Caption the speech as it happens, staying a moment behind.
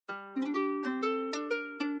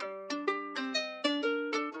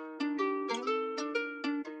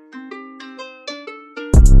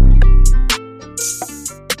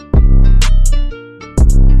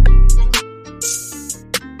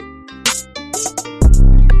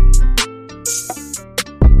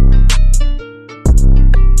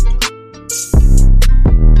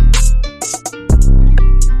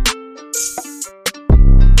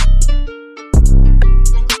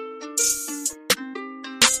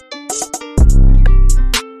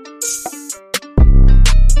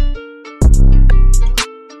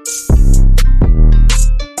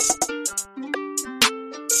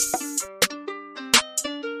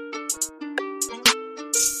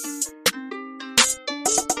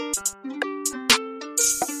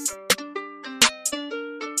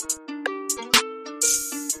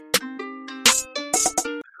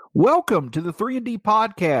Welcome to the 3&D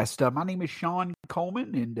podcast. My name is Sean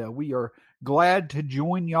Coleman, and we are glad to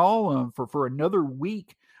join y'all for another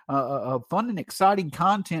week of fun and exciting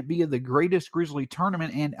content via the Greatest Grizzly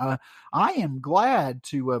Tournament. And I am glad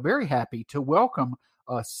to, very happy to welcome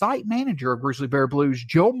site manager of Grizzly Bear Blues,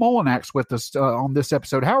 Joe Mullinax, with us on this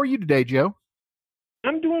episode. How are you today, Joe?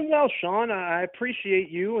 I'm doing well, Sean. I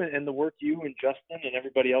appreciate you and the work you and Justin and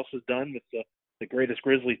everybody else has done with the Greatest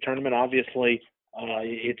Grizzly Tournament. Obviously,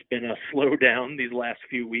 it's been a slowdown these last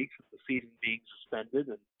few weeks with the season being suspended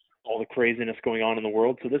and all the craziness going on in the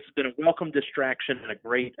world. So this has been a welcome distraction and a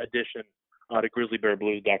great addition to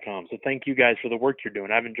GrizzlyBearBlues.com. So thank you guys for the work you're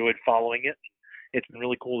doing. I've enjoyed following it. It's been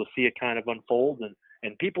really cool to see it kind of unfold,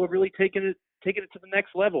 and people have really taken it to the next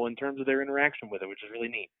level in terms of their interaction with it, which is really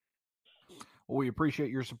neat. Well, we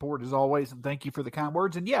appreciate your support as always, and thank you for the kind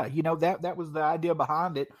words. And yeah, that was the idea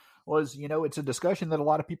behind it. Was, it's a discussion that a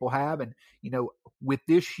lot of people have. And, with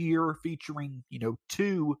this year featuring,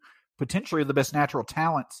 two potentially the best natural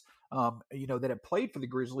talents, that have played for the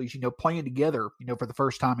Grizzlies, playing together, for the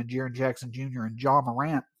first time in Jaren Jackson Jr. and Ja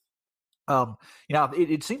Morant.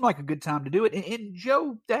 It seemed like a good time to do it. And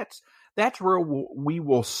Joe, that's where we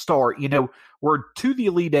will start. We're to the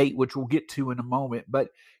Elite Eight, which we'll get to in a moment, but,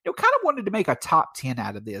 kind of wanted to make a top 10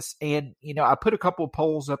 out of this. And, I put a couple of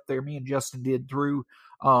polls up there, me and Justin did through,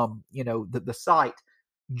 the site,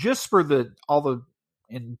 just for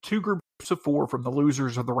in two groups of four from the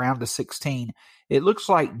losers of the round of 16. It looks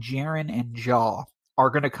like Jaren and Ja are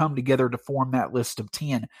going to come together to form that list of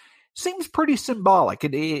 10. Seems pretty symbolic.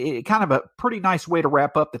 It kind of a pretty nice way to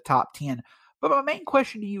wrap up the top 10. But my main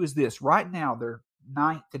question to you is this. Right now, they're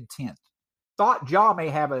 9th and 10th. Thought Ja may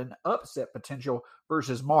have an upset potential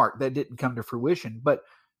versus Mark. That didn't come to fruition. But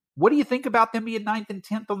what do you think about them being 9th and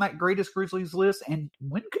 10th on that Greatest Grizzlies list? And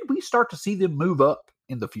when could we start to see them move up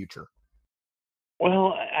in the future?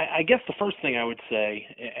 Well, I guess the first thing I would say,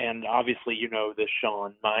 and obviously you know this,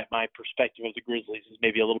 Sean, my perspective of the Grizzlies is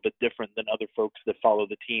maybe a little bit different than other folks that follow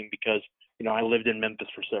the team because, I lived in Memphis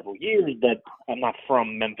for several years, but I'm not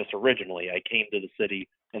from Memphis originally. I came to the city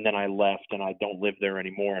and then I left and I don't live there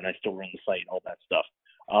anymore and I still run the site and all that stuff.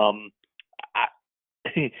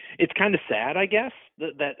 It's kind of sad, I guess,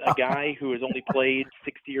 that a guy who has only played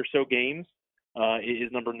 60 or so games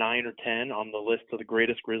is number 9 or 10 on the list of the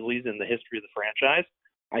greatest Grizzlies in the history of the franchise.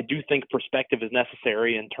 I do think perspective is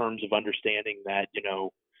necessary in terms of understanding that,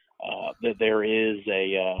 that there is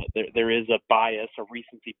a bias, a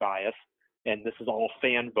recency bias, and this is all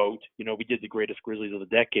fan vote. We did the greatest Grizzlies of the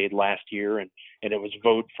decade last year, and it was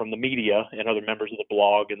vote from the media and other members of the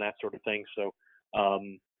blog and that sort of thing. So,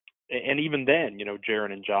 and even then,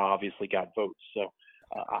 Jaren and Ja obviously got votes. So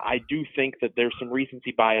I do think that there's some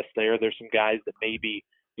recency bias there. There's some guys that maybe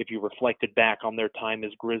if you reflected back on their time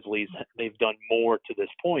as Grizzlies, they've done more to this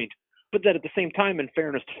point. But that at the same time, in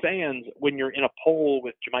fairness to fans, when you're in a poll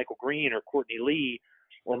with JaMychal Green or Courtney Lee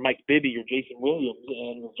or Mike Bibby or Jason Williams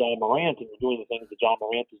and Ja Morant, and you're doing the things that Ja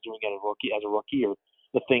Morant is doing as a rookie, or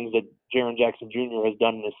the things that Jaren Jackson Jr. has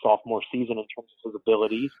done in his sophomore season in terms of his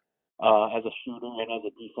abilities as a shooter and as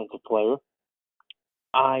a defensive player,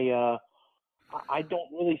 I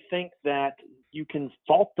don't really think that you can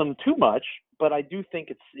fault them too much, but I do think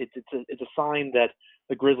it's a sign that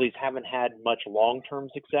the Grizzlies haven't had much long-term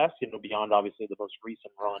success, beyond obviously the most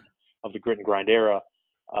recent run of the grit and grind era.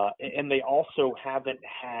 And they also haven't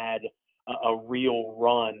had a real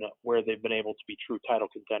run where they've been able to be true title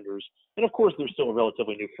contenders. And of course, they're still a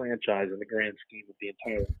relatively new franchise in the grand scheme of the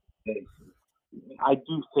entire thing. I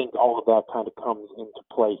do think all of that kind of comes into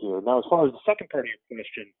play here. Now, as far as the second part of your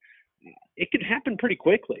question, it can happen pretty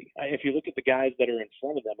quickly. If you look at the guys that are in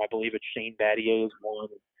front of them, I believe it's Shane Battier is one,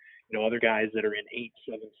 other guys that are in 8,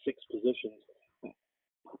 7, 6 positions.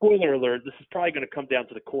 Spoiler alert, this is probably going to come down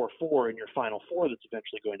to the core 4 in your final 4 that's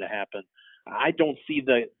eventually going to happen. I don't see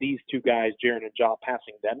these two guys, Jaren and Ja,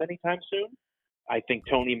 passing them anytime soon. I think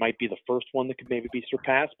Tony might be the first one that could maybe be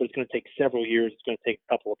surpassed, but it's going to take several years. It's going to take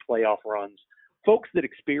a couple of playoff runs. Folks that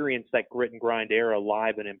experienced that grit and grind era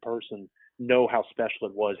live and in person know how special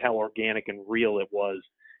it was, how organic and real it was.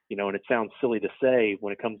 And it sounds silly to say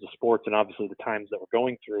when it comes to sports and obviously the times that we're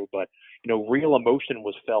going through, but, real emotion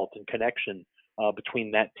was felt and connection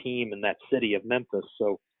between that team and that city of Memphis.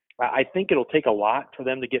 So I think it'll take a lot for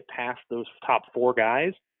them to get past those top 4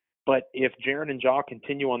 guys. But if Jaren and Ja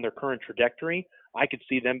continue on their current trajectory, I could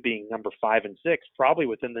see them being number 5 and 6, probably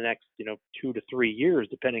within the next, 2 to 3 years,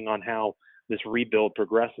 depending on how this rebuild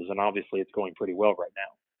progresses. And obviously it's going pretty well right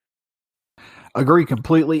now. Agree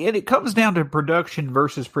completely. And it comes down to production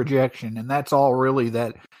versus projection. And that's all really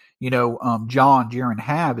that, Ja and Jaren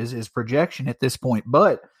have is projection at this point.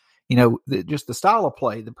 But, just the style of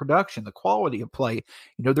play, the production, the quality of play.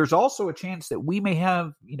 There's also a chance that we may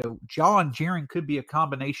have, John Jaren could be a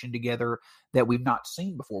combination together that we've not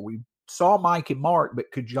seen before. We saw Mike and Mark,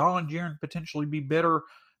 but could John Jaren potentially be better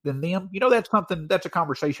than them? That's a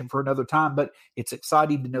conversation for another time, but it's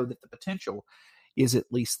exciting to know that the potential is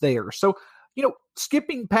at least there. So,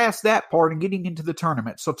 skipping past that part and getting into the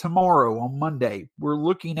tournament. So tomorrow on Monday, we're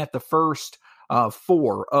looking at the first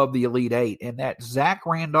 4 of the Elite 8, and that's Zach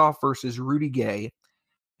Randolph versus Rudy Gay,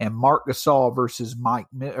 and Marc Gasol versus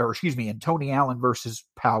and Tony Allen versus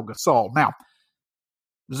Pau Gasol. Now,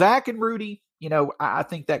 Zach and Rudy, I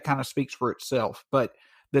think that kind of speaks for itself, but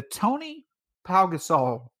the Tony Pau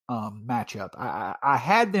Gasol matchup, I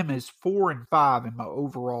had them as 4 and 5 in my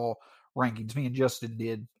overall rankings. Me and Justin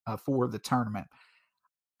did for the tournament.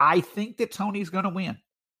 I think that Tony's going to win,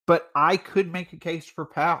 but I could make a case for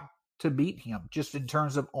Pau to beat him just in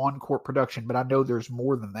terms of on-court production, but I know there's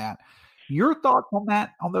more than that. Your thoughts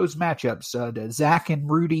on those matchups, Zach and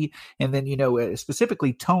Rudy, and then,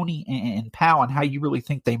 specifically Tony and Pau, and how you really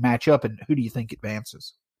think they match up, and who do you think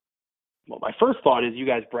advances? Well, my first thought is you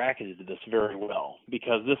guys bracketed this very well,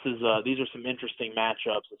 because these are some interesting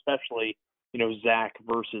matchups, especially, Zach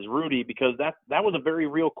versus Rudy, because that was a very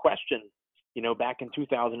real question, back in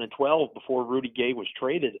 2012 before Rudy Gay was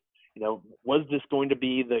traded. Was this going to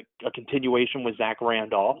be a continuation with Zach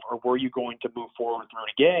Randolph, or were you going to move forward with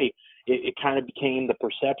Rudy Gay? It kind of became the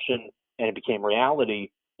perception, and it became reality,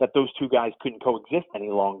 that those two guys couldn't coexist any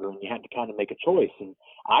longer, and you had to kind of make a choice. And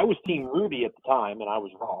I was Team Rudy at the time, and I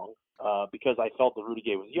was wrong, because I felt that Rudy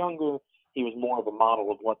Gay was younger. He was more of a model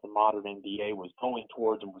of what the modern NBA was going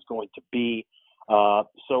towards and was going to be.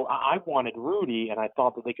 So I wanted Rudy, and I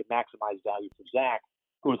thought that they could maximize value for Zach,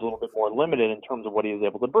 who was a little bit more limited in terms of what he was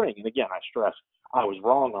able to bring. And again, I stress I was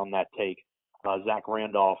wrong on that take. Zach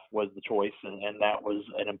Randolph was the choice, and that was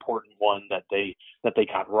an important one that they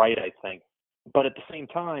got right, I think. But at the same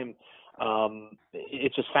time,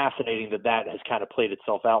 it's just fascinating that has kind of played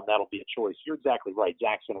itself out, and that'll be a choice. You're exactly right.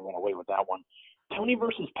 Zach's going to run away with that one. Tony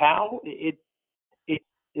versus Pau, it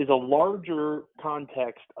is a larger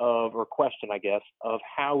context or question, I guess, of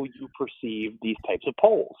how you perceive these types of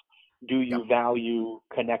polls. Do you value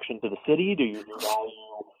connection to the city? Do you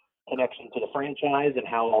value connection to the franchise and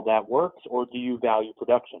how all that works? Or do you value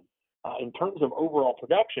production? In terms of overall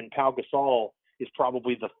production, Pau Gasol is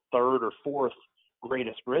probably the 3rd or 4th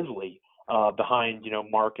greatest Grizzly behind,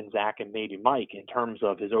 Mark and Zach and maybe Mike in terms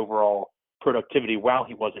of his overall productivity while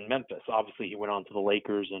he was in Memphis. Obviously, he went on to the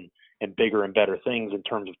Lakers and bigger and better things in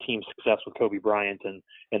terms of team success with Kobe Bryant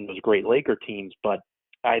and those great Laker teams. But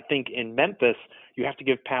I think in Memphis, you have to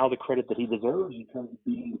give Pau the credit that he deserves in terms of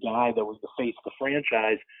being the guy that was the face of the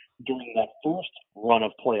franchise during that first run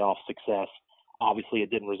of playoff success. Obviously,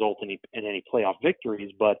 it didn't result in any playoff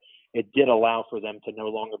victories, but it did allow for them to no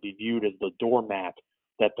longer be viewed as the doormat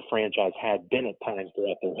that the franchise had been at times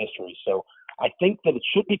throughout their history. So I think that it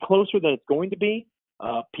should be closer than it's going to be.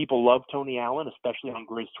 People love Tony Allen, especially on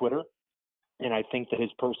Grizz Twitter. And I think that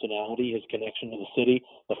his personality, his connection to the city,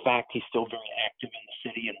 the fact he's still very active in the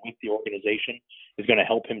city and with the organization is going to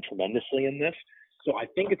help him tremendously in this. So I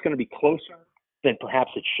think it's going to be closer than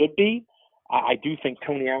perhaps it should be. I do think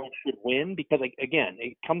Tony Allen should win because, again,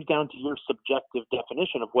 it comes down to your subjective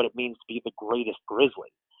definition of what it means to be the greatest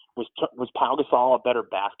Grizzly. Was Pau Gasol a better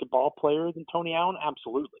basketball player than Tony Allen?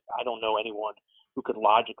 Absolutely. I don't know anyone who could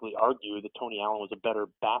logically argue that Tony Allen was a better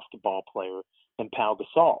basketball player than Pau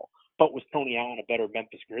Gasol. But was Tony Allen a better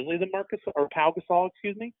Memphis Grizzly than Pau Gasol,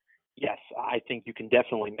 Yes, I think you can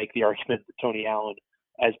definitely make the argument that Tony Allen,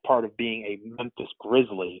 as part of being a Memphis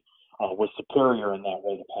Grizzly, was superior in that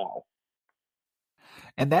way to Pau.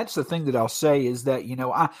 And that's the thing that I'll say is that,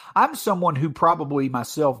 I'm someone who probably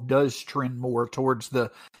myself does trend more towards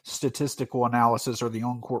the statistical analysis or the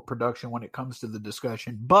on-court production when it comes to the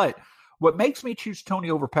discussion. But what makes me choose Tony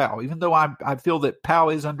over Pau, even though I feel that Pau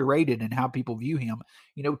is underrated in how people view him,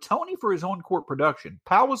 Tony for his on-court production,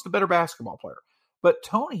 Pau was the better basketball player. But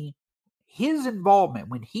Tony, his involvement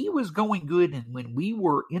when he was going good and when we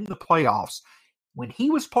were in the playoffs, when he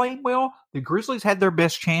was playing well, the Grizzlies had their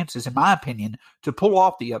best chances, in my opinion, to pull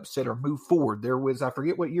off the upset or move forward. There was, I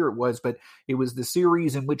forget what year it was, but it was the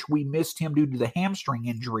series in which we missed him due to the hamstring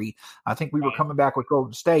injury. I think we were coming back with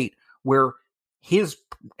Golden State, where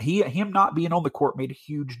him not being on the court made a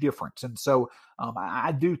huge difference. And so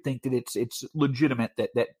I do think that it's legitimate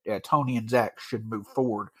that Tony and Zach should move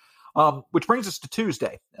forward. Which brings us to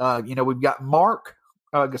Tuesday. We've got Marc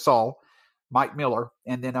Gasol, Mike Miller,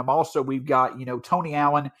 and then we've got, Tony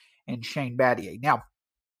Allen and Shane Battier. Now,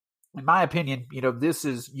 in my opinion, this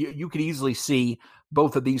is you could easily see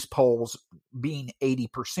both of these polls being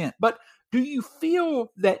 80%. But do you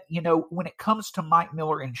feel that, when it comes to Mike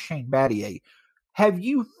Miller and Shane Battier, have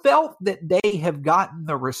you felt that they have gotten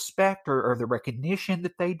the respect or the recognition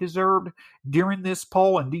that they deserved during this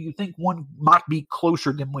poll? And do you think one might be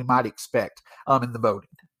closer than we might expect in the voting?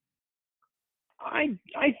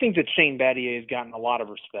 I think that Shane Battier has gotten a lot of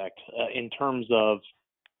respect in terms of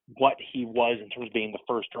what he was in terms of being the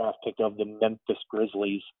first draft pick of the Memphis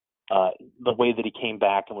Grizzlies, the way that he came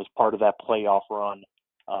back and was part of that playoff run,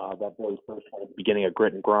 that very first one at the beginning of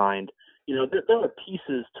Grit and Grind. There are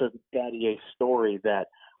pieces to Battier's story that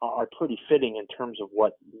are pretty fitting in terms of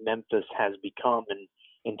what Memphis has become and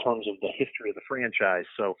in terms of the history of the franchise.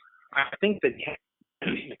 So I think that, that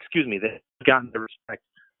he's gotten the respect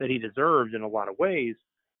that he deserves in a lot of ways,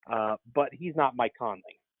 but he's not Mike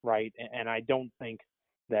Conley, right? And I don't think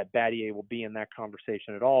that Battier will be in that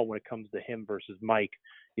conversation at all when it comes to him versus Mike.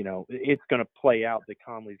 It's going to play out that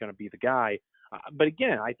Conley's going to be the guy. But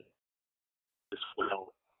again, I think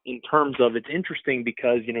in terms of it's interesting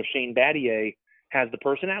because, Shane Battier has the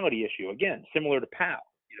personality issue. Again, similar to Pau.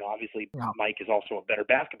 Obviously Mike is also a better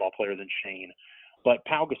basketball player than Shane. But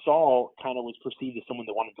Pau Gasol kind of was perceived as someone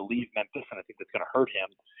that wanted to leave Memphis, and I think that's going to hurt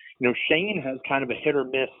him. Shane has kind of a hit or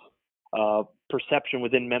miss perception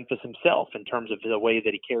within Memphis himself in terms of the way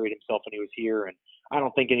that he carried himself when he was here. And I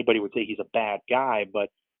don't think anybody would say he's a bad guy, but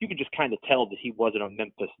you could just kind of tell that he wasn't a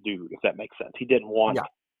Memphis dude, if that makes sense. He didn't want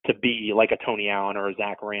to be like a Tony Allen or a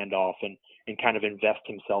Zach Randolph and kind of invest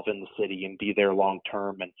himself in the city and be there long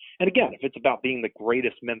term. And again, if it's about being the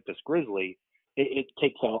greatest Memphis Grizzly, it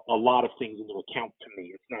takes a lot of things into account to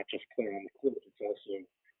me. It's not just playing on the court. It's also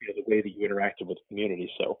the way that you interacted with the community.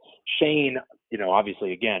 So Shane,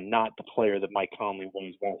 obviously, again, not the player that Mike Conley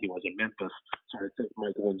was while he was in Memphis. So I think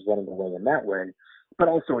Mike was running away in that way. But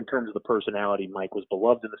also in terms of the personality, Mike was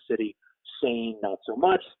beloved in the city. Shane, not so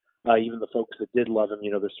much. Even the folks that did love him,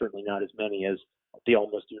 there's certainly not as many as the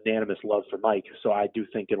almost unanimous love for Mike. So I do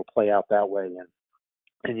think it'll play out that way.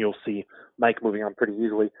 And you'll see Mike moving on pretty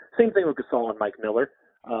easily. Same thing with Gasol and Mike Miller.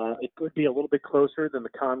 It could be a little bit closer than the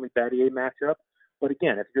Conley-Battier matchup. But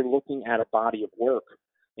again, if you're looking at a body of work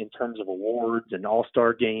in terms of awards and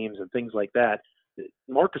all-star games and things like that,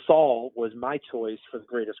 Marc Gasol was my choice for the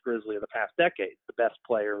greatest Grizzly of the past decade, the best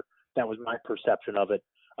player. That was my perception of it.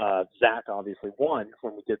 Zach obviously won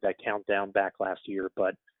when we did that countdown back last year,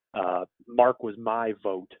 but Mark was my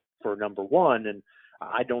vote for number one. And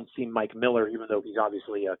I don't see Mike Miller, even though he's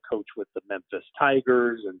obviously a coach with the Memphis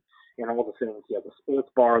Tigers and all the things. He has a sports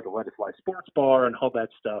bar, the Let It Fly Sports Bar, and all that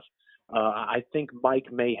stuff. I think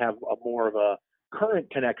Mike may have more of a current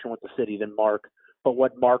connection with the city than Mark. But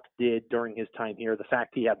what Mark did during his time here, the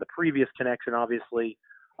fact he had the previous connection, obviously,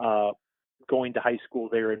 going to high school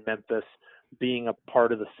there in Memphis, being a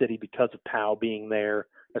part of the city because of Pau being there,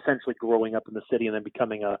 essentially growing up in the city and then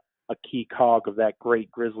becoming a key cog of that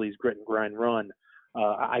great Grizzlies grit and grind run.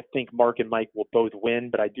 I think Mark and Mike will both win,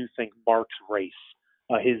 but I do think Mark's race,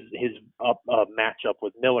 his matchup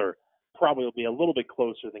with Miller, probably will be a little bit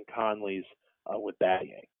closer than Conley's with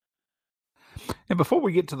Battier. And before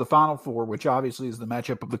we get to the Final Four, which obviously is the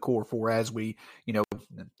matchup of the core four, as we,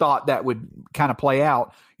 thought that would kind of play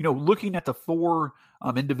out, looking at the four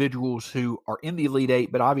individuals who are in the Elite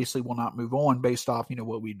Eight, but obviously will not move on based off,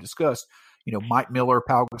 what we've discussed, Mike Miller,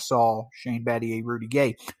 Pau Gasol, Shane Battier, Rudy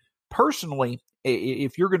Gay. Personally,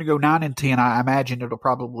 if you're going to go 9 and 10, I imagine it'll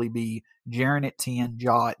probably be Jaren at 10,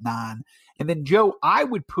 Ja at 9. And then, Joe, I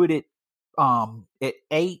would put it at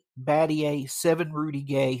 8, Battier, 7, Rudy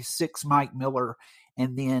Gay, 6, Mike Miller,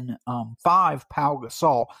 and then 5, Pau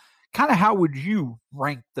Gasol. Kind of how would you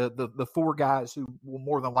rank the four guys who will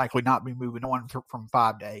more than likely not be moving on from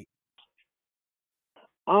 5 to 8?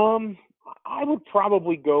 I would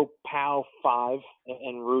probably go Pau 5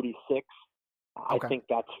 and Rudy 6. Okay. I think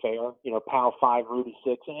that's fair. Pau 5, Rudy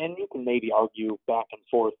 6, and you can maybe argue back and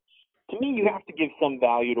forth. To me, you have to give some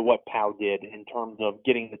value to what Pau did in terms of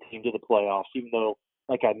getting the team to the playoffs, even though,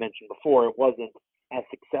 like I mentioned before, it wasn't as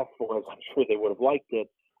successful as I'm sure they would have liked it.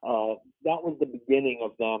 That was the beginning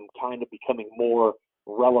of them kind of becoming more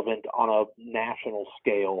relevant on a national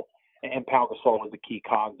scale, and Pau Gasol was the key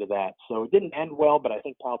cog to that. So it didn't end well, but I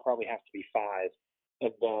think Pau probably has to be 5.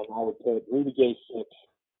 And then I would put Rudy Gay 6.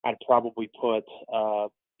 I'd probably put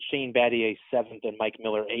Shane Battier 7th and Mike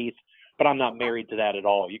Miller 8th, but I'm not married to that at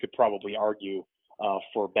all. You could probably argue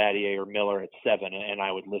for Battier or Miller at 7, and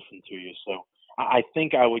I would listen to you. So I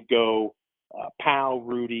think I would go Pau,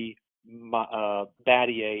 Rudy,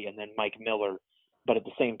 Battier, and then Mike Miller. But at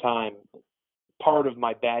the same time, part of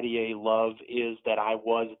my Battier love is that I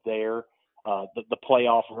was there the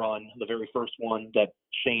playoff run, the very first one that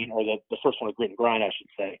Shane, or the first one of Grit and Grind, I should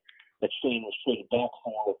say, that Shane was traded back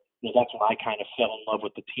for. That's when I kind of fell in love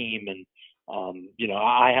with the team, and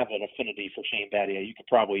I have an affinity for Shane Battier. You could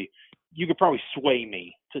probably sway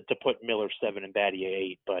me to put Miller 7 and Battier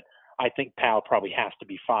 8, but I think Powell probably has to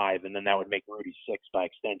be 5, and then that would make Rudy 6 by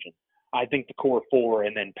extension. I think the core 4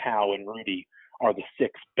 and then Powell and Rudy are the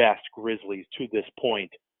 6 best Grizzlies to this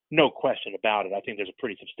point. No question about it. I think there's a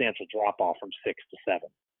pretty substantial drop-off from 6 to 7.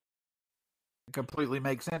 Completely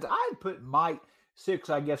makes sense. I'd put Mike 6,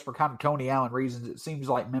 I guess, for kind of Tony Allen reasons. It seems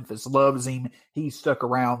like Memphis loves him. He's stuck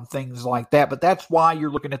around, things like that. But that's why you're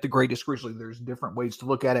looking at the greatest Grizzly. There's different ways to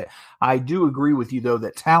look at it. I do agree with you, though,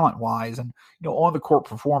 that talent-wise and, on the court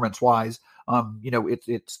performance-wise,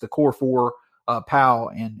 it's the core 4, Powell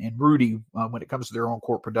and Rudy when it comes to their own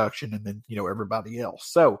court production, and then, everybody else.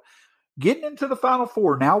 So getting into the Final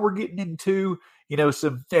Four, now we're getting into,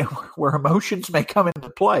 some where emotions may come into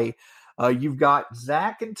play. You've got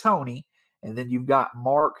Zach and Tony, and then you've got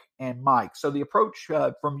Mark and Mike. So the approach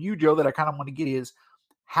from you, Joe, that I kind of want to get is,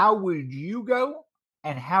 how would you go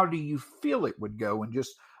and how do you feel it would go? And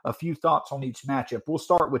just a few thoughts on each matchup. We'll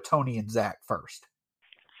start with Tony and Zach first.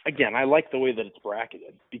 Again, I like the way that it's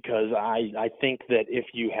bracketed, because I think that if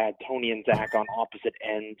you had Tony and Zach on opposite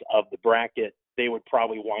ends of the bracket, they would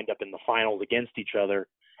probably wind up in the finals against each other,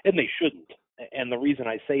 and they shouldn't. And the reason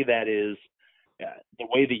I say that is, the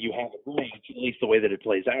way that you have it ranked, at least the way that it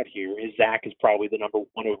plays out here, is Zach is probably the number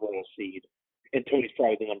 1 overall seed, and Tony's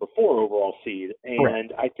probably the number 4 overall seed. And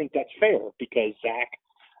right. I think that's fair, because Zach,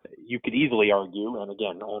 you could easily argue, and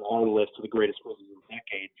again, on our list of the greatest Grizzlies of the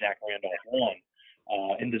decade, Zach Randolph won,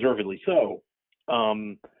 and deservedly so.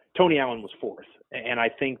 Tony Allen was 4th, and I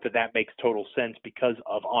think that makes total sense because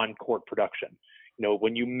of on-court production.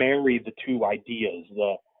 When you marry the two ideas,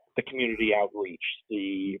 the community outreach,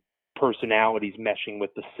 the personalities meshing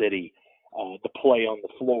with the city, the play on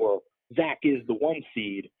the floor, Zach is the 1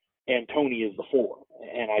 seed and Tony is the 4.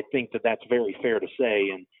 And I think that's very fair to say.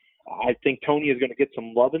 And I think Tony is going to get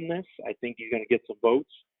some love in this. I think he's going to get some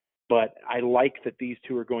votes. But I like that these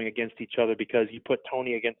two are going against each other, because you put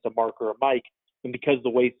Tony against a Mark or a Mike, and because the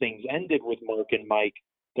way things ended with Mark and Mike,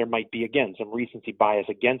 there might be, again, some recency bias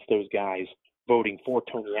against those guys voting for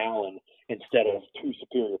Tony Allen instead of 2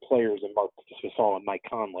 superior players in Marc Gasol and Mike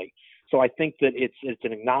Conley. So I think that it's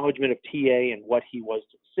an acknowledgement of TA and what he was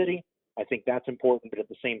to the city. I think that's important, but at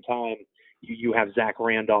the same time, you have Zach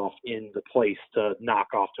Randolph in the place to knock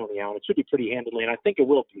off Tony Allen. It should be pretty handily, and I think it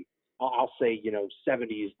will be. I'll say,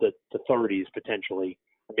 70s to 30s potentially,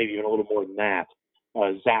 or maybe even a little more than that.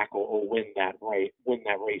 Zach will win that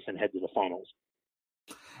race and head to the finals.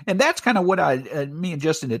 And that's kind of what me and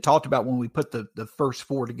Justin had talked about when we put the first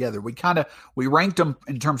 4 together. We ranked them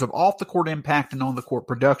in terms of off the court impact and on the court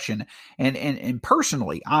production. And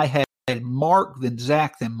personally, I had Mark, then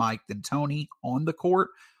Zach, then Mike, then Tony on the court.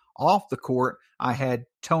 Off the court, I had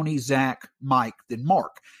Tony, Zach, Mike, then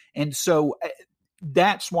Mark. And so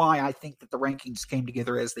that's why I think that the rankings came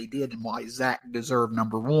together as they did, and why Zach deserved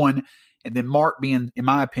number 1. And then Mark being, in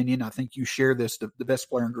my opinion, I think you share this, the best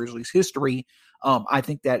player in Grizzlies history. I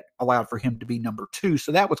think that allowed for him to be number 2.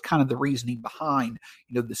 So that was kind of the reasoning behind,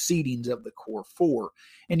 the seedings of the core 4.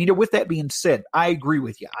 And, with that being said, I agree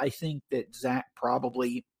with you. I think that Zach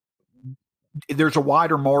probably, there's a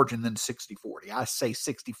wider margin than 60-40. I say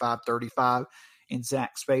 65-35 in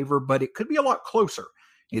Zach's favor, but it could be a lot closer.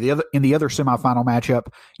 In the other semifinal matchup,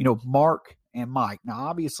 Mark and Mike. Now,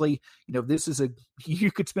 obviously, this is you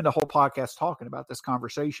could spend a whole podcast talking about this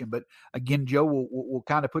conversation, but again, Joe, we'll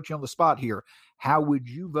kind of put you on the spot here. How would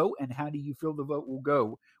you vote, and how do you feel the vote will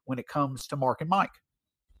go when it comes to Mark and Mike?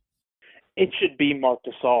 It should be Marc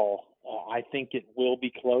Gasol. I think it will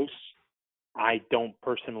be close. I don't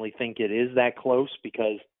personally think it is that close,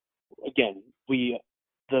 because, again, the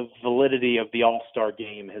validity of the All-Star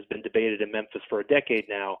game has been debated in Memphis for a decade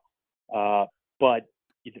now, but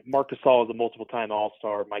Marc Gasol is a multiple-time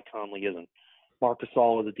All-Star. Mike Conley isn't. Marc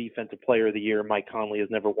Gasol is a Defensive Player of the Year. Mike Conley has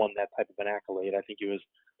never won that type of an accolade. I think he was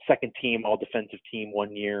second-team All-Defensive Team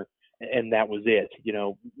one year, and that was it.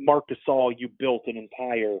 Marc Gasol, you built an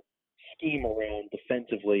entire scheme around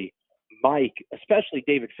defensively. Mike, especially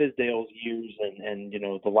David Fizdale's years and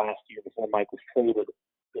the last year before Mike was traded,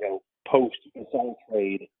 post Gasol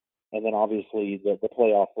trade, and then obviously the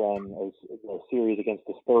playoff run of the series against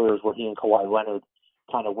the Spurs, where he and Kawhi Leonard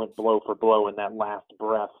kind of went blow for blow in that last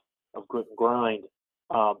breath of Grit and Grind.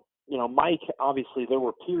 Mike, obviously there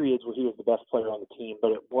were periods where he was the best player on the team,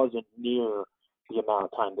 but it wasn't near the amount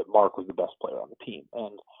of time that Mark was the best player on the team.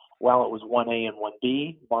 And while it was 1A and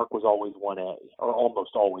 1B, Mark was always 1A, or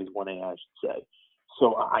almost always 1A, I should say.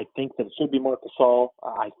 So I think that it should be Marc Gasol.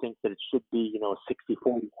 I think that it should be, a 60-40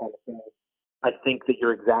 kind of thing. I think that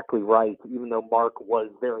you're exactly right. Even though Mark was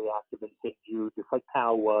very active in St. Jude, just like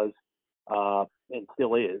Powell was, and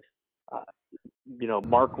still is,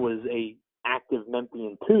 Mark was a active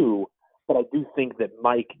Memphian too. But I do think that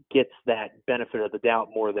Mike gets that benefit of the doubt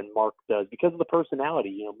more than Mark does because of the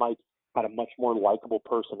personality. Mike had a much more likable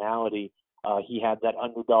personality. He had that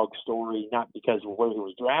underdog story, not because of where he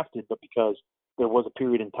was drafted, but because there was a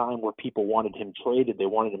period in time where people wanted him traded. They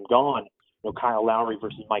wanted him gone. Kyle Lowry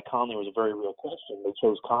versus Mike Conley was a very real question. They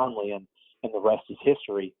chose Conley, and the rest is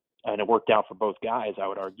history. And it worked out for both guys, I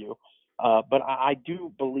would argue. But I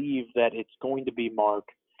do believe that it's going to be Mark.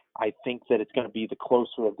 I think that it's going to be the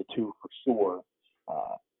closer of the two for sure.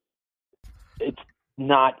 It's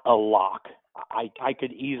not a lock. I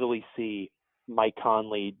could easily see Mike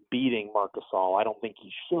Conley beating Marc Gasol. I don't think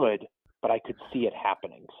he should, but I could see it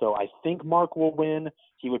happening. So I think Mark will win.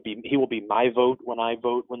 He will be my vote when I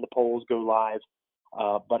vote when the polls go live.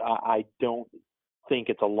 But I don't think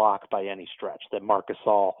it's a lock by any stretch that Marc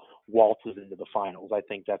Gasol waltzes into the finals. I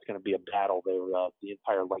think that's going to be a battle there the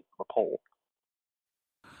entire length of the poll.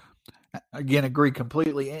 Again, agree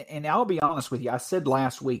completely. And I'll be honest with you. I said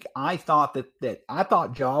last week I thought that I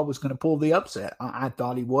thought Ja was going to pull the upset. I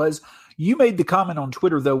thought he was. You made the comment on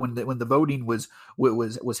Twitter though when the voting was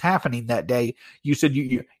happening that day. You said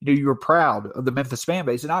you were proud of the Memphis fan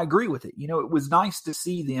base, and I agree with it. It was nice to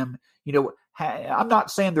see them. I'm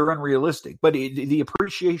not saying they're unrealistic, but the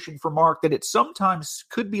appreciation for Mark that it sometimes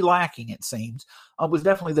could be lacking, it seems, was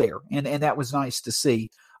definitely there, and that was nice to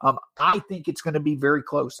see. I think it's going to be very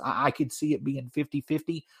close. I could see it being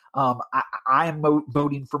 50-50. I am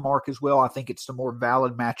voting for Mark as well. I think it's the more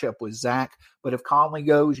valid matchup with Zach. But if Conley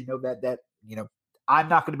goes, I'm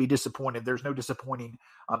not going to be disappointed. There's no disappointing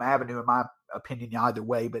avenue in my opinion either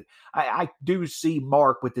way. But I do see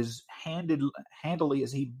Mark with as handily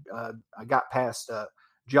as he got past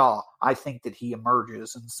Ja. I think that he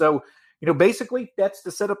emerges. And so, basically that's the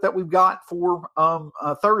setup that we've got for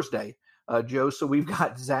Thursday. Joe. So we've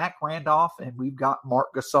got Zach Randolph and we've got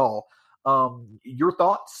Marc Gasol. Your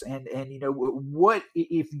thoughts and what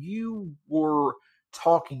if you were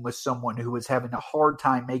talking with someone who was having a hard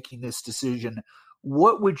time making this decision,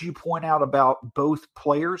 what would you point out about both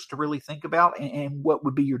players to really think about, and what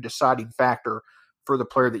would be your deciding factor for the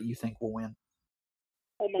player that you think will win?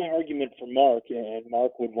 Well, my argument for Mark, and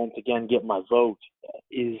Mark would once again get my vote,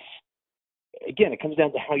 is, again, it comes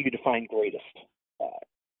down to how you define greatest.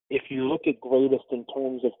 If you look at greatest in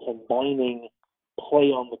terms of combining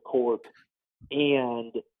play on the court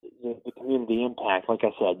and the community impact, like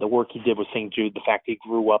I said, the work he did with St. Jude, the fact he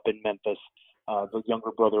grew up in Memphis, the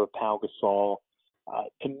younger brother of Pau Gasol,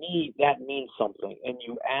 to me, that means something. And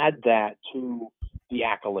you add that to the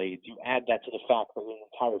accolades. You add that to the fact that the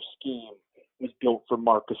entire scheme was built for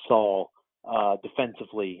Marc Gasol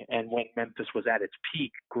defensively. And when Memphis was at its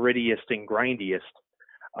peak, grittiest and grindiest,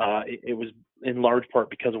 it was in large part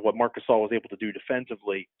because of what Marc Gasol was able to do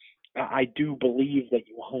defensively. I do believe that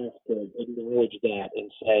you have to acknowledge that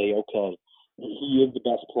and say, okay, he is the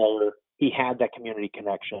best player. He had that community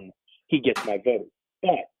connection. He gets my vote.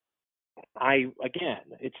 But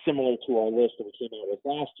it's similar to our list that we came out with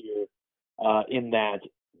last year, in that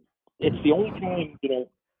it's the only time,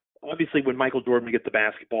 obviously when Michael Jordan gets the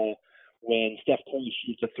basketball, when Steph Curry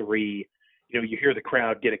shoots a three, you hear the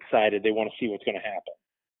crowd get excited. They want to see what's going to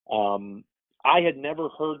happen. I had never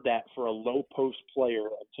heard that for a low post player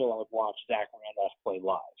until I watched Zach Randolph play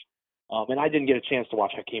live. And I didn't get a chance to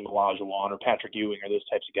watch Hakeem Olajuwon or Patrick Ewing or those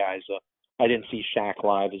types of guys. I didn't see Shaq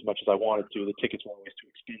live as much as I wanted to. The tickets were always too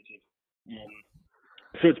expensive.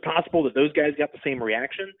 So it's possible that those guys got the same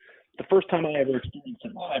reaction. The first time I ever experienced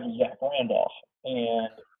it live was Zach Randolph. And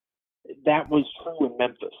that was true in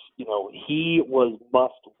Memphis. He was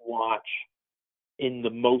must watch in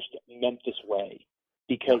the most Memphis way,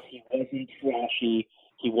 because he wasn't flashy.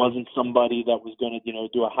 He wasn't somebody that was going to,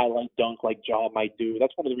 do a highlight dunk like Ja might do.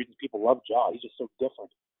 That's one of the reasons people love Ja. He's just so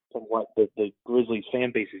different from what the Grizzlies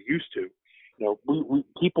fan base is used to.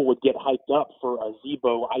 People would get hyped up for a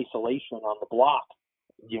Zebo isolation on the block,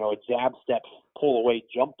 a jab step, pull away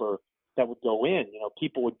jumper that would go in.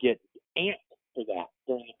 People would get amped for that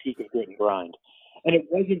during the peak of grit and grind. And it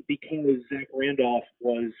wasn't because Zach Randolph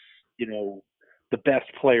was, the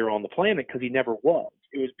best player on the planet, because he never was.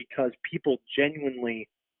 It was because people genuinely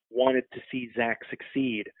wanted to see Zach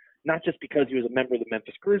succeed, not just because he was a member of the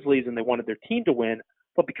Memphis Grizzlies and they wanted their team to win,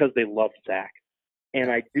 but because they loved Zach.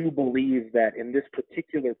 And I do believe that in this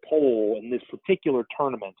particular poll, in this particular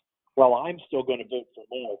tournament, while I'm still going to vote for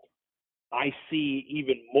Mark, I see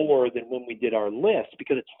even more than when we did our list,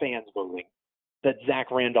 because it's fans voting. that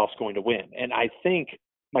Zach Randolph's going to win. And I think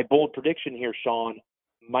my bold prediction here, Sean,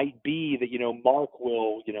 might be that, Mark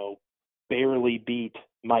will, barely beat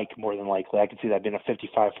Mike more than likely. I could see that being a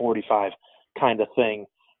 55-45 kind of thing.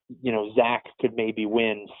 Zach could maybe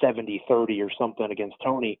win 70-30 or something against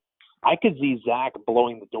Tony. I could see Zach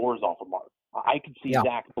blowing the doors off of Mark. I could see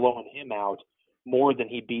Zach blowing him out more than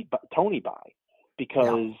he beat Tony by,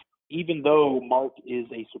 because even though Mark is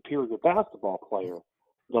a superior basketball player,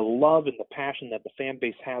 the love and the passion that the fan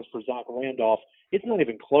base has for Zach Randolph, it's not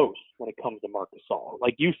even close when it comes to Marc Gasol.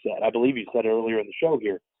 Like you said, I believe you said earlier in the show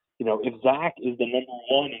here, if Zach is the number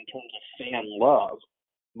one in terms of fan love,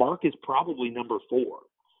 Mark is probably number 4.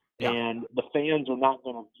 Yeah. And the fans are not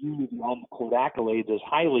going to view the on-the-court accolades as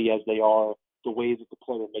highly as they are the way that the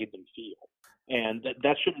player made them feel. And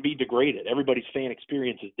that shouldn't be degraded. Everybody's fan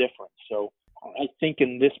experience is different. So I think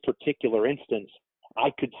in this particular instance,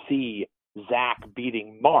 I could see Zach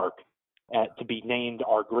beating Mark to be named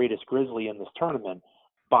our greatest Grizzly in this tournament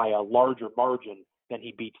by a larger margin than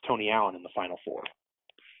he beats Tony Allen in the Final Four.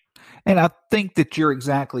 And I think that you're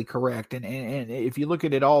exactly correct. And if you look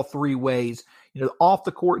at it all three ways, off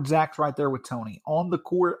the court, Zach's right there with Tony. On the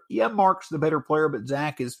court, Mark's the better player, but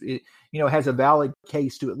Zach has a valid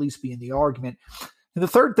case to at least be in the argument. And the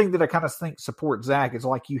third thing that I kind of think supports Zach is,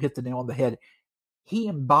 like you hit the nail on the head, he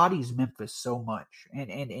embodies Memphis so much.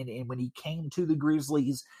 And when he came to the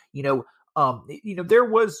Grizzlies, there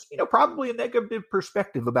was, probably a negative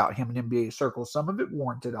perspective about him in NBA circles. Some of it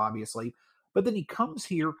warranted, obviously. But then he comes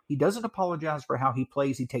here, he doesn't apologize for how he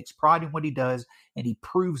plays, he takes pride in what he does, and he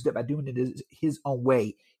proves that by doing it his own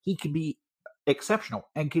way, he can be exceptional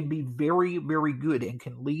and can be very, very good and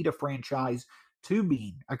can lead a franchise to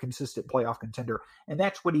being a consistent playoff contender. And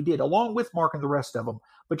that's what he did, along with Mark and the rest of them.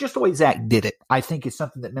 But just the way Zach did it, I think is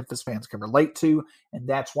something that Memphis fans can relate to, and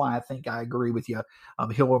that's why I think I agree with you.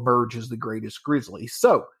 He'll emerge as the greatest Grizzly.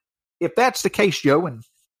 So if that's the case, Joe, and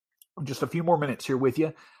just a few more minutes here with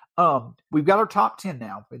you, we've got our top 10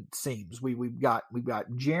 now, it seems. We've got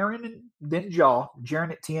Jaren and then Ja.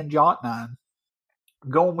 Jaren at 10, Ja at 9.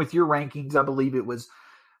 Going with your rankings, I believe it was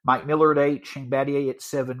Mike Miller at 8, Shane Battier at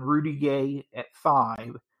 7, Rudy Gay at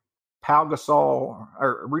 5,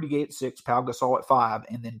 Rudy Gay at 6, Pau Gasol at 5,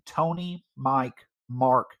 and then Tony, Mike,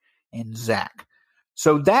 Mark, and Zach.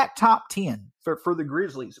 So that top 10 for the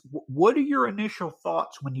Grizzlies, what are your initial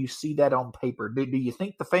thoughts when you see that on paper? Do you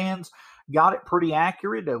think the fans got it pretty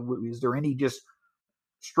accurate? Is there any just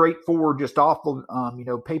straightforward, just off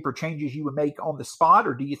the paper changes you would make on the spot,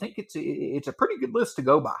 or do you think it's a pretty good list to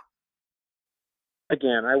go by?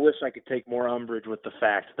 Again, I wish I could take more umbrage with the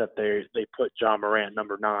fact that they put Ja Morant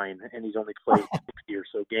number 9 and he's only played 60 or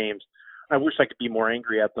so games. I wish I could be more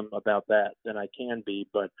angry at them about that than I can be,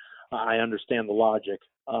 but I understand the logic.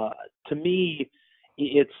 To me,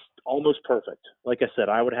 it's almost perfect. Like I said,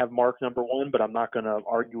 I would have Mark number 1, but I'm not going to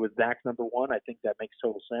argue with Zach number 1. I think that makes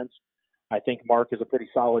total sense. I think Mark is a pretty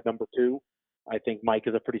solid number 2. I think Mike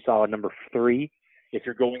is a pretty solid number 3. If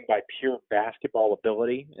you're going by pure basketball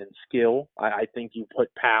ability and skill, I think you put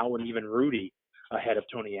Pau and even Rudy ahead of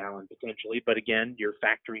Tony Allen potentially. But again, you're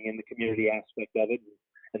factoring in the community aspect of it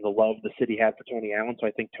and the love the city had for Tony Allen. So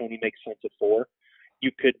I think Tony makes sense at 4.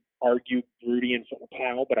 You could argue Rudy in front of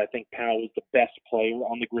Pau, but I think Pau was the best player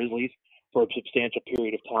on the Grizzlies for a substantial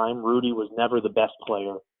period of time. Rudy was never the best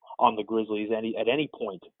player on the Grizzlies at any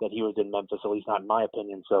point that he was in Memphis, at least not in my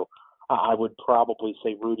opinion. So I would probably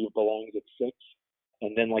say Rudy belongs at 6.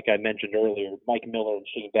 And then, like I mentioned earlier, Mike Miller and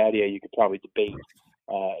Shane Battier, you could probably debate,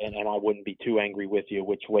 and I wouldn't be too angry with you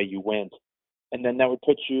which way you went. And then that would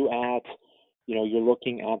put you at, you're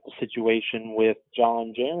looking at the situation with Ja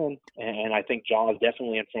and Jaren, and I think Ja is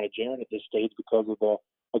definitely in front of Jaren at this stage because of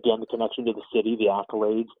the connection to the city, the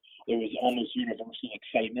accolades. There was almost universal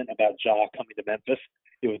excitement about Ja coming to Memphis.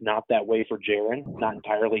 It was not that way for Jaren, not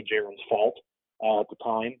entirely Jaren's fault at the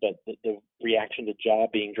time, but the reaction to Ja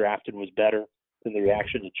being drafted was better than the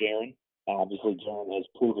reaction to Jaren. Obviously, Jaren has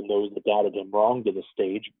proven those that doubted him wrong to this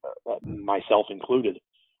stage, myself included.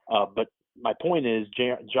 But my point is,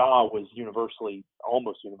 Ja was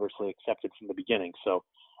almost universally accepted from the beginning. So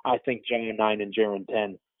I think Ja 9 and Jaren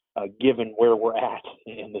 10, given where we're at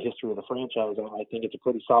in the history of the franchise, I think it's a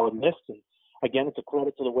pretty solid list. And again, it's a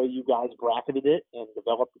credit to the way you guys bracketed it and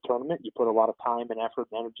developed the tournament. You put a lot of time and effort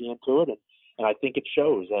and energy into it, and I think it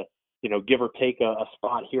shows that, give or take a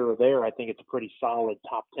spot here or there, I think it's a pretty solid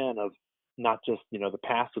top 10 of not just, the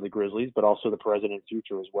past of the Grizzlies, but also the present and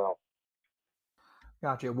future as well.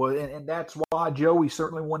 Gotcha. Well, and that's why, Joe, we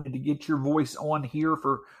certainly wanted to get your voice on here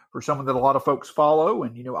for someone that a lot of folks follow.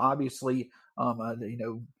 And, obviously,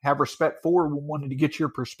 have respect for. We wanted to get your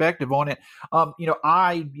perspective on it.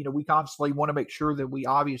 We constantly want to make sure that we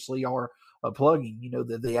obviously are plugging,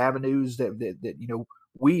 the avenues that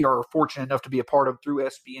we are fortunate enough to be a part of through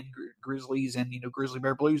SBN Grizzlies and, Grizzly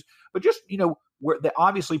Bear Blues. But just, where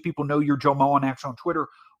obviously people know you're Joe Mullinax on Twitter.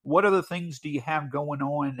 What other things do you have going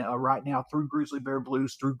on right now through Grizzly Bear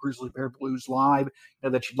Blues, through Grizzly Bear Blues Live,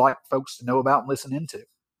 that you'd like folks to know about and listen into?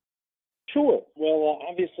 Sure. Well,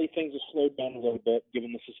 obviously things have slowed down a little bit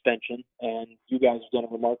given the suspension, and you guys have done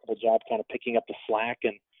a remarkable job kind of picking up the slack.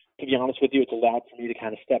 And to be honest with you, it's allowed for me to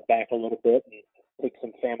kind of step back a little bit and take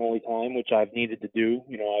some family time, which I've needed to do.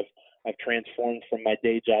 I've transformed from my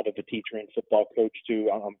day job as a teacher and football coach to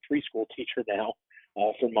I'm a preschool teacher now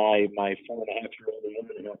for my 4.5-year-old and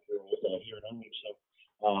 1.5-year-old here at home.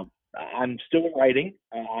 So I'm still writing.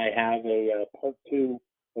 I have a part 2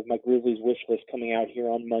 of my Grizzlies wish list coming out here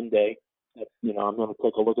on Monday. I'm going to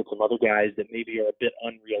take a look at some other guys that maybe are a bit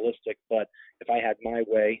unrealistic, but if I had my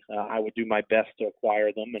way, I would do my best to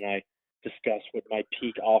acquire them, and I discuss what my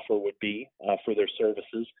peak offer would be for their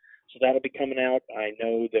services. So that'll be coming out. I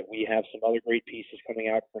know that we have some other great pieces coming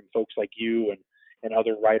out from folks like you and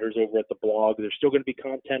other writers over at the blog. There's still going to be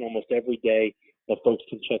content almost every day that folks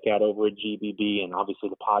can check out over at GBB, and obviously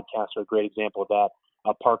the podcasts are a great example of that.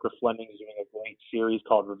 Parker Fleming is doing a great series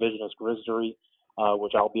called Revisionist Grizzly,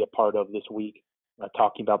 which I'll be a part of this week,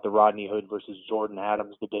 talking about the Rodney Hood versus Jordan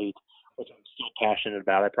Adams debate, which I'm still passionate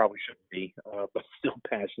about. I probably shouldn't be, but still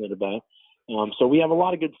passionate about. So we have a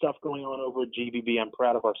lot of good stuff going on over at GBB. I'm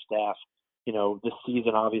proud of our staff. This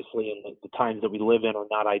season, obviously, and the times that we live in are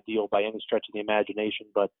not ideal by any stretch of the imagination.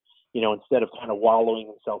 But, instead of kind of wallowing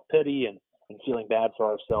in self-pity and feeling bad for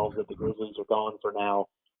ourselves that the Grizzlies are gone for now,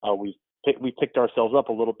 we picked ourselves up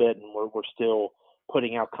a little bit, and we're still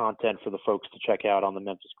putting out content for the folks to check out on the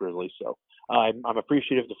Memphis Grizzlies. So I'm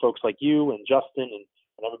appreciative to folks like you and Justin and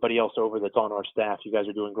everybody else over that's on our staff. You guys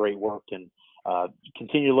are doing great work, and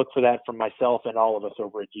continue to look for that from myself and all of us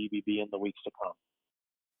over at GBB in the weeks to come.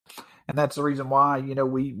 And that's the reason why,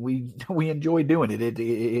 we enjoy doing it.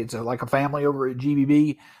 It's like a family over at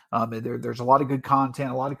GBB. There's a lot of good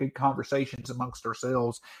content, a lot of good conversations amongst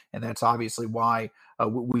ourselves. And that's obviously why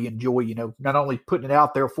we enjoy, not only putting it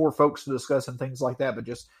out there for folks to discuss and things like that, but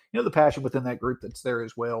just, the passion within that group that's there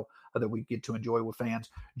as well that we get to enjoy with fans.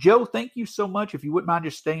 Joe, thank you so much. If you wouldn't mind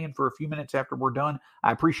just staying for a few minutes after we're done,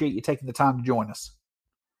 I appreciate you taking the time to join us.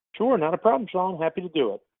 Sure, not a problem, Sean. Happy to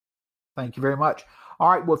do it. Thank you very much. All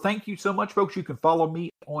right. Well, thank you so much, folks. You can follow me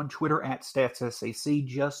on Twitter at StatsSAC,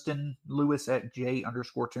 Justin Lewis at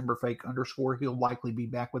J_Timberfake_. He'll likely be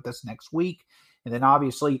back with us next week. And then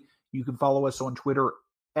obviously you can follow us on Twitter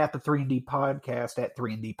at the 3&D Podcast at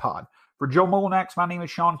 3&D Pod. For Joe Mullinax, my name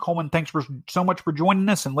is Sean Coleman. Thanks so much for joining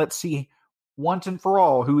us. And let's see once and for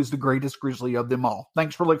all who is the greatest Grizzly of them all.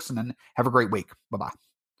 Thanks for listening. Have a great week. Bye-bye.